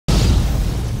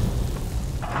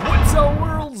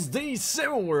worlds, day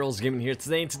 7 worlds gaming here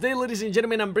today. And today, ladies and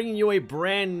gentlemen, I'm bringing you a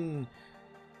brand...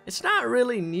 It's not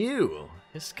really new.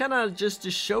 It's kind of just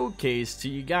a showcase to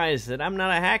you guys that I'm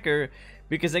not a hacker,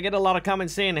 because I get a lot of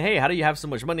comments saying, hey, how do you have so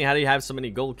much money? How do you have so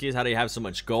many gold keys? How do you have so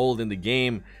much gold in the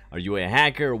game? Are you a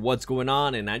hacker? What's going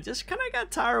on? And I just kind of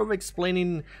got tired of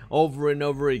explaining over and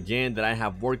over again that I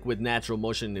have worked with Natural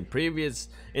Motion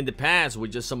in the past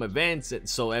with just some events.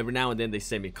 So every now and then they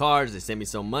send me cards, they send me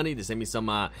some money, they send me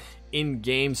some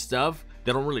in-game stuff.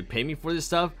 They don't really pay me for this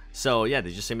stuff. So yeah,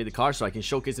 they just send me the cards so I can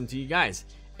showcase them to you guys.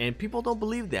 And people don't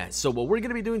believe that. So what we're going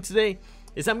to be doing today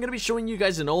is I'm going to be showing you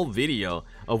guys an old video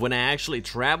of when I actually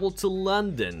traveled to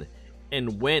London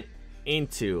and went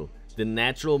into the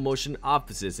Natural Motion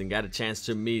offices and got a chance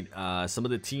to meet some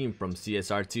of the team from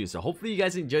CSR2. So hopefully you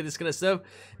guys enjoy this kind of stuff.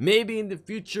 Maybe in the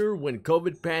future when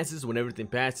COVID passes, when everything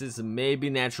passes, maybe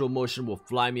Natural Motion will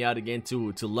fly me out again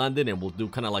to London and we'll do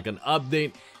kind of like an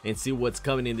update and see what's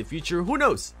coming in the future. Who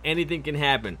knows? Anything can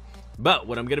happen. But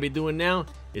what I'm going to be doing now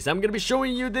is I'm going to be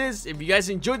showing you this. If you guys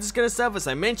enjoyed this kind of stuff, as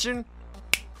I mentioned,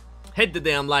 hit the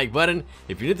damn like button.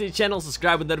 If you're new to the channel,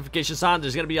 subscribe with notifications on.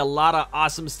 There's going to be a lot of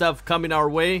awesome stuff coming our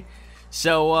way.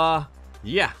 So,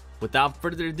 yeah, without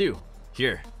further ado,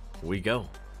 here we go.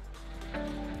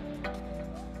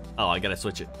 Oh, I got to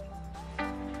switch it.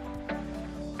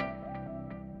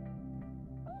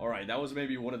 Alright, that was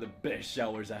maybe one of the best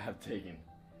showers I have taken.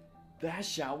 That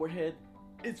shower head,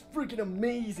 it's freaking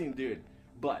amazing, dude.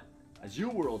 But as you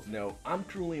worlds know, I'm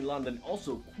currently in London.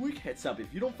 Also, quick heads up,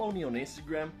 if you don't follow me on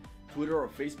Instagram, Twitter, or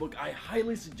Facebook, I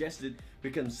highly suggest it,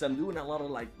 because I'm doing a lot of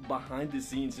like behind the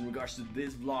scenes in regards to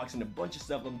this vlogs and a bunch of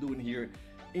stuff I'm doing here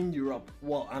in Europe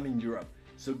while I'm in Europe.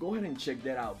 So go ahead and check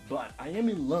that out. But I am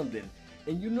in London,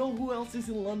 and you know who else is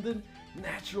in London?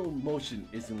 Natural Motion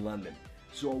is in London.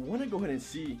 So I want to go ahead and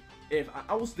see if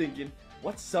I was thinking,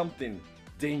 what's something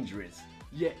dangerous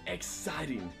yet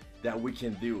exciting that we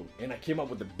can do, and I came up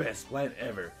with the best plan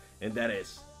ever, and that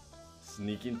is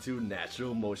sneak into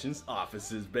Natural Motion's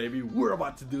offices, baby. We're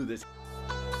about to do this.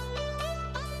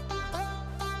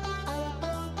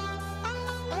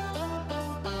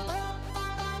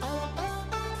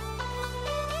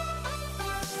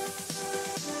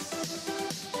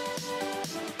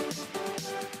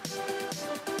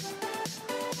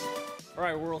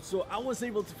 Alright world, so I was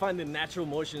able to find the Natural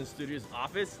Motion Studios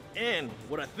office, and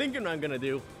what I'm thinking I'm gonna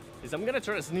do is I'm gonna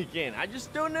try to sneak in. I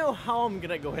just don't know how I'm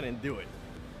gonna go ahead and do it.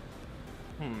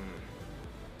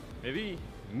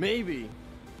 Maybe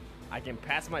I can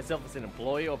pass myself as an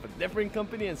employee of a different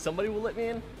company and somebody will let me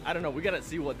in. I don't know, we gotta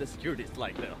see what the security is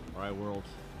like though. Alright world,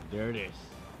 there it is.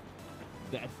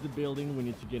 That's the building we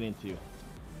need to get into.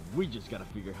 We just gotta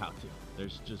figure how to.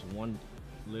 There's just one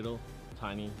little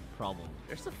tiny problem.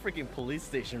 There's a freaking police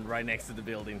station right next to the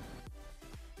building.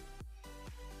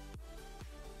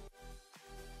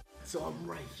 So I'm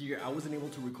right here. I wasn't able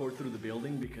to record through the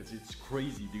building because it's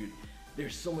crazy, dude.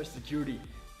 There's so much security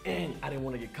and I didn't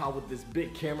want to get caught with this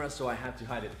big camera, so I had to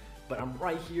hide it. But I'm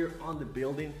right here on the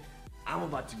building. I'm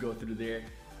about to go through there.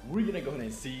 We're gonna go ahead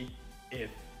and see if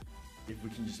we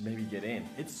can just maybe get in.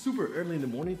 It's super early in the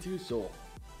morning too, so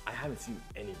I haven't seen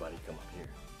anybody come up here.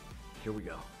 Here we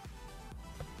go.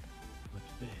 Look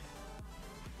at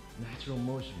this. Natural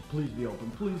Motion. Please be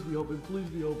open. Please be open. Please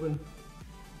be open.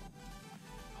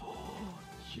 Oh,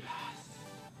 yes.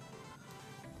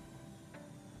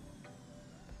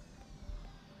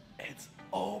 It's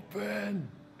open.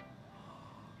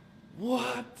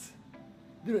 What?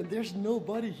 Dude, there's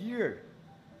nobody here.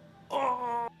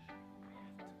 Oh.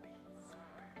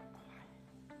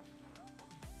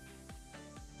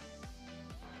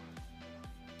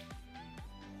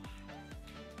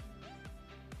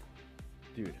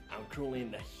 Dude, I'm currently in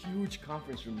the huge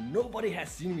conference room. Nobody has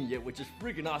seen me yet, which is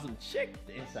freaking awesome. Check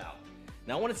this out.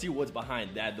 Now I want to see what's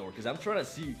behind that door, because I'm trying to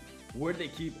see where they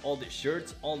keep all the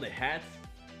shirts, all the hats.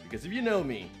 Because if you know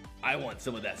me, I want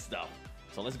some of that stuff.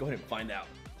 So let's go ahead and find out.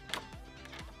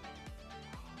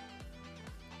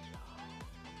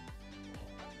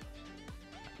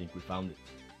 I think we found it.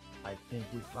 I think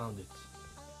we found it.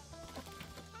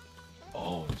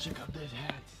 Oh, check out this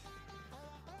hat.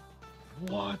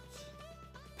 What?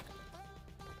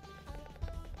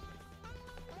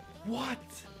 What?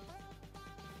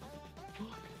 Look.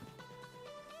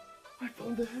 I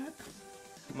found the hat.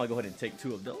 I'm gonna go ahead and take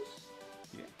 2 of those.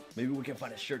 Yeah. Maybe we can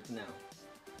find a shirt now.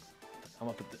 I'm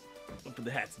gonna put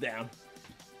the hats down.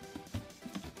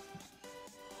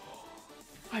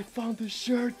 I found the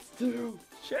shirts too.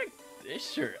 Check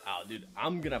this shirt out, dude.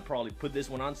 I'm gonna probably put this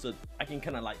one on so I can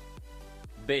kind of like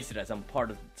base it as I'm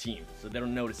part of the team, so they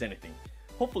don't notice anything.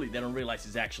 hopefully they don't realize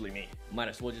it's actually me. Might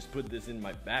as well just put this in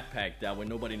my backpack, that way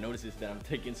nobody notices that I'm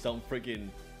taking some freaking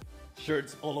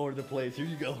shirts all over the place. Here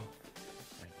you go.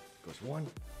 Goes one,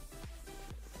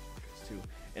 goes two.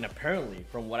 And apparently,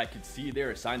 from what I could see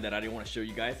there, a sign that I didn't want to show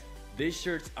you guys, these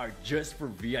shirts are just for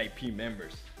VIP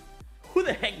members. Who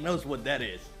the heck knows what that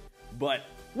is? But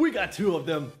we got 2 of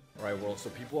them. Alright world, so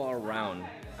people are around.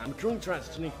 I'm trying to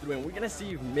sneak through and we're gonna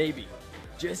see if maybe,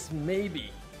 just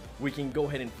maybe, we can go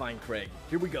ahead and find Craig.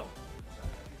 Here we go.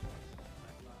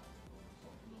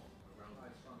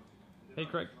 Hey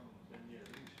Craig.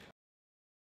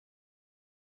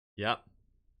 Yep.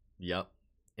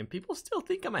 And people still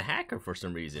think I'm a hacker for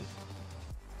some reason.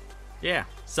 Yeah,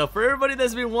 so for everybody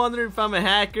that's been wondering if I'm a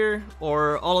hacker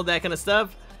or all of that kind of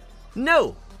stuff,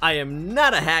 no, I am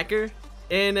not a hacker.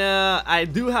 And I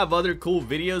do have other cool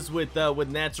videos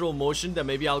with natural motion that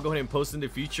maybe I'll go ahead and post in the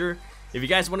future. If you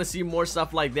guys want to see more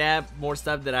stuff like that, more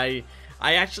stuff that I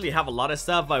actually have a lot of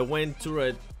stuff. I went to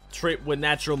a trip with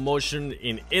natural motion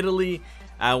in Italy.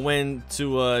 I went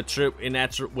to a trip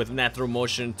with natural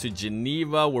motion to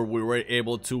Geneva, where we were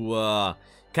able to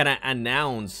kind of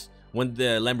announce when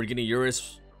the Lamborghini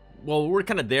Urus, well, we were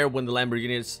kind of there when the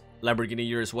Lamborghini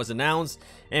Urus was announced,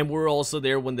 and we're also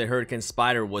there when the Hurricane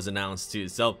Spider was announced too.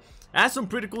 So that's some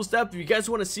pretty cool stuff. If you guys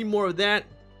want to see more of that,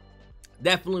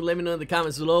 definitely let me know in the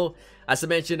comments below. As I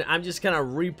mentioned, I'm just kind of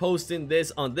reposting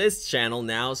this on this channel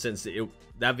now, since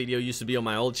that video used to be on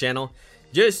my old channel,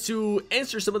 just to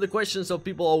answer some of the questions of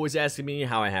people always asking me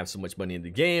how I have so much money in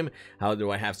the game, how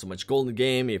do I have so much gold in the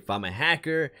game, if I'm a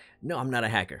hacker. No, I'm not a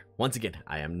hacker. Once again,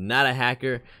 I am not a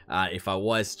hacker. If I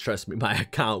was, trust me, my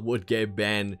account would get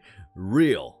banned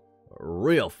real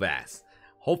fast.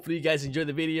 Hopefully you guys enjoyed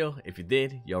the video. If you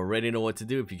did, you already know what to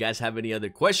do. If you guys have any other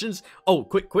questions, oh,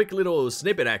 quick little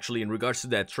snippet actually in regards to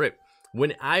that trip.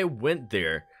 When I went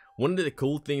there, one of the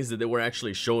cool things that they were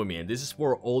actually showing me, and this is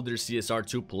for older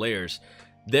CSR2 players,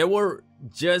 they were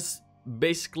just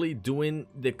basically doing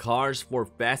the cars for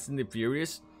Fast and the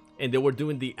Furious, and they were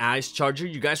doing the ice charger.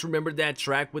 You guys remember that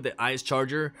track with the ice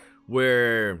charger,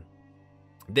 where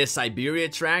the Siberia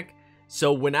track?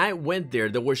 So when I went there,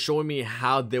 they were showing me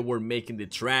how they were making the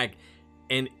track,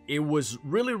 and it was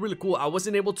really cool. I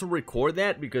wasn't able to record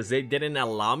that because they didn't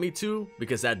allow me to,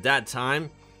 because at that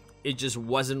time it just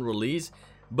wasn't released.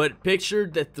 But picture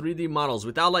the 3D models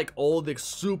without like all the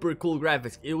super cool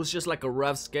graphics. It was just like a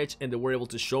rough sketch, and they were able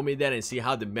to show me that and see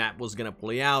how the map was gonna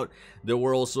play out. They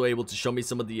were also able to show me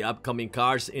some of the upcoming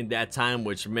cars in that time,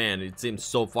 which, man, it seems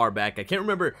so far back. I can't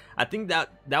remember. I think that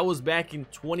was back in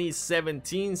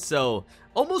 2017, so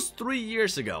almost 3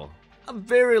 years ago. A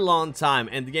very long time,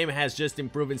 and the game has just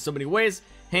improved in so many ways,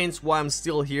 hence why I'm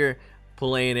still here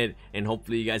playing it. And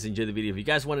hopefully you guys enjoy the video. If you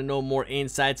guys want to know more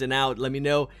insights and out, let me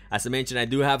know. As I mentioned, I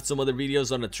do have some other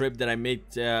videos on a trip that I made,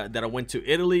 that I went to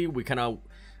Italy. We kind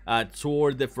of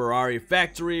toured the Ferrari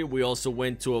factory. We also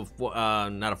went to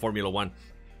not a Formula One.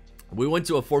 We went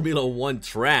to a Formula 1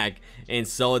 track and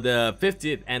saw the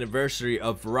 50th anniversary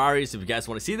of Ferraris. If you guys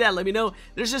want to see that, let me know.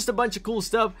 There's just a bunch of cool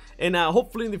stuff, and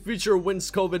hopefully in the future, once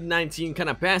COVID-19 kind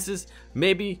of passes,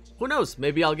 maybe, who knows,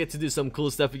 maybe I'll get to do some cool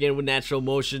stuff again with natural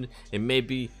motion, and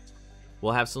maybe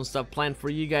we'll have some stuff planned for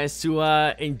you guys to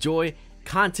enjoy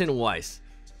content-wise.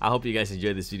 I hope you guys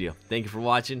enjoyed this video. Thank you for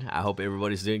watching. I hope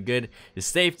everybody's doing good.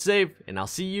 Stay safe, and I'll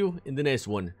see you in the next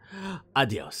one.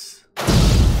 Adios.